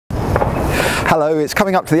Hello, it's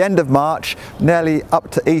coming up to the end of March, nearly up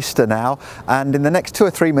to Easter now, and in the next 2 or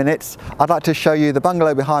 3 minutes I'd like to show you the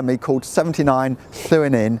bungalow behind me called 79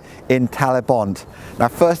 Llwyn Ynn in Talybont. Now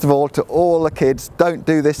first of all, to all the kids, don't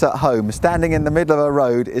do this at home. Standing in the middle of a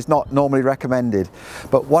road is not normally recommended,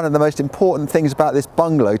 but one of the most important things about this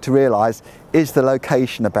bungalow to realise is the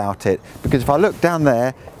location about it, because if I look down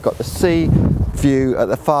there, got the sea view at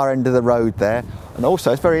the far end of the road there. And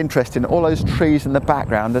also it's very interesting, all those trees in the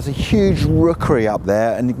background, there's a huge rookery up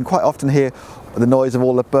there, and you can quite often hear the noise of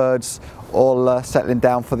all the birds all settling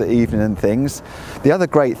down for the evening and things. The other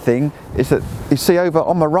great thing is that you see over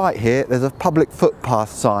on my right here there's a public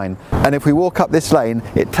footpath sign, and if we walk up this lane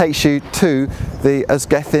it takes you to the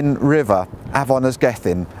Ysgethin River, Afon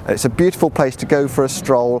Ysgethin. It's a beautiful place to go for a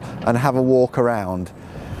stroll and have a walk around.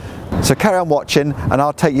 So carry on watching and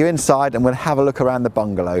I'll take you inside and we'll have a look around the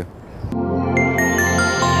bungalow.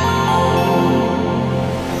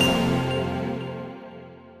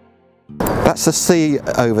 That's the sea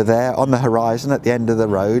over there on the horizon at the end of the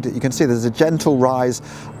road. You can see there's a gentle rise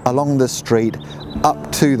along the street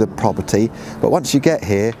up to the property, but once you get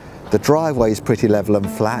here the driveway is pretty level and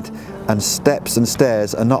flat, and steps and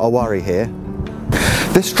stairs are not a worry here.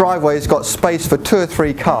 This driveway has got space for 2 or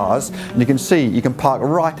 3 cars, and you can see you can park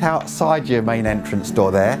right outside your main entrance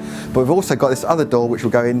door there, but we've also got this other door which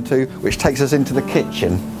we'll go into, which takes us into the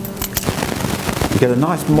kitchen. You get a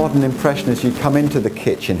nice modern impression as you come into the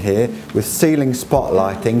kitchen here with ceiling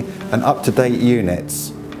spotlighting and up-to-date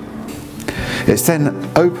units. It's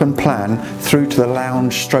then open plan through to the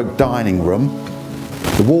lounge stroke dining room.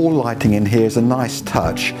 The wall lighting in here is a nice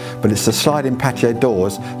touch, but it's the sliding patio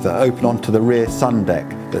doors that open onto the rear sun deck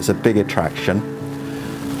that's a big attraction.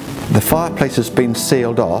 The fireplace has been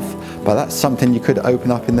sealed off, but that's something you could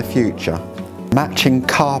open up in the future. Matching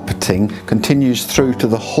carpeting continues through to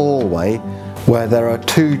the hallway, where there are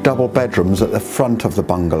 2 double bedrooms at the front of the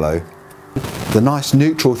bungalow. The nice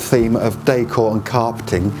neutral theme of decor and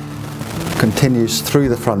carpeting continues through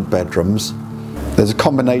the front bedrooms. There's a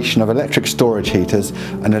combination of electric storage heaters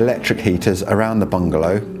and electric heaters around the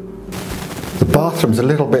bungalow. The bathroom's a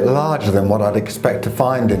little bit larger than what I'd expect to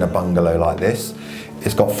find in a bungalow like this.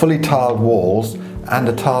 It's got fully tiled walls and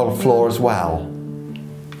a tiled floor as well.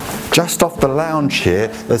 Just off the lounge here,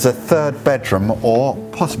 there's a 3rd bedroom or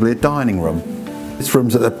possibly a dining room. This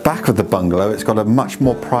room's at the back of the bungalow. It's got a much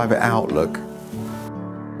more private outlook.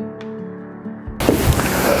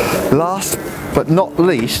 Last but not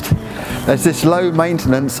least, there's this low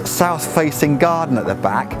maintenance south facing garden at the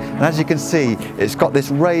back, and as you can see it's got this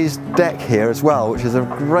raised deck here as well, which is a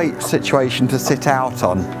great situation to sit out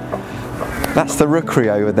on. That's the rookery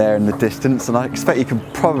over there in the distance, and I expect you can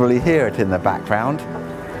probably hear it in the background.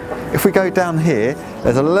 If we go down here,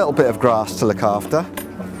 there's a little bit of grass to look after.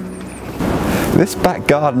 This back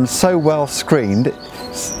garden's so well screened,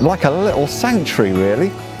 it's like a little sanctuary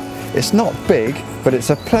really. It's not big, but it's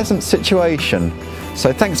a pleasant situation.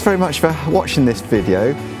 So thanks very much for watching this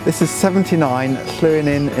video. This is 79 Llwyn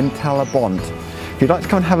Ynn in Talybont. If you'd like to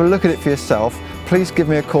come and have a look at it for yourself, please give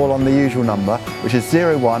me a call on the usual number, which is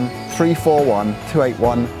 01 341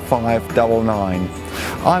 281 599.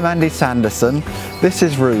 I'm Andy Sanderson, this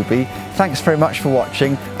is Ruby. Thanks very much for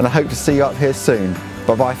watching, and I hope to see you up here soon.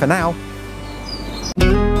 Bye bye for now.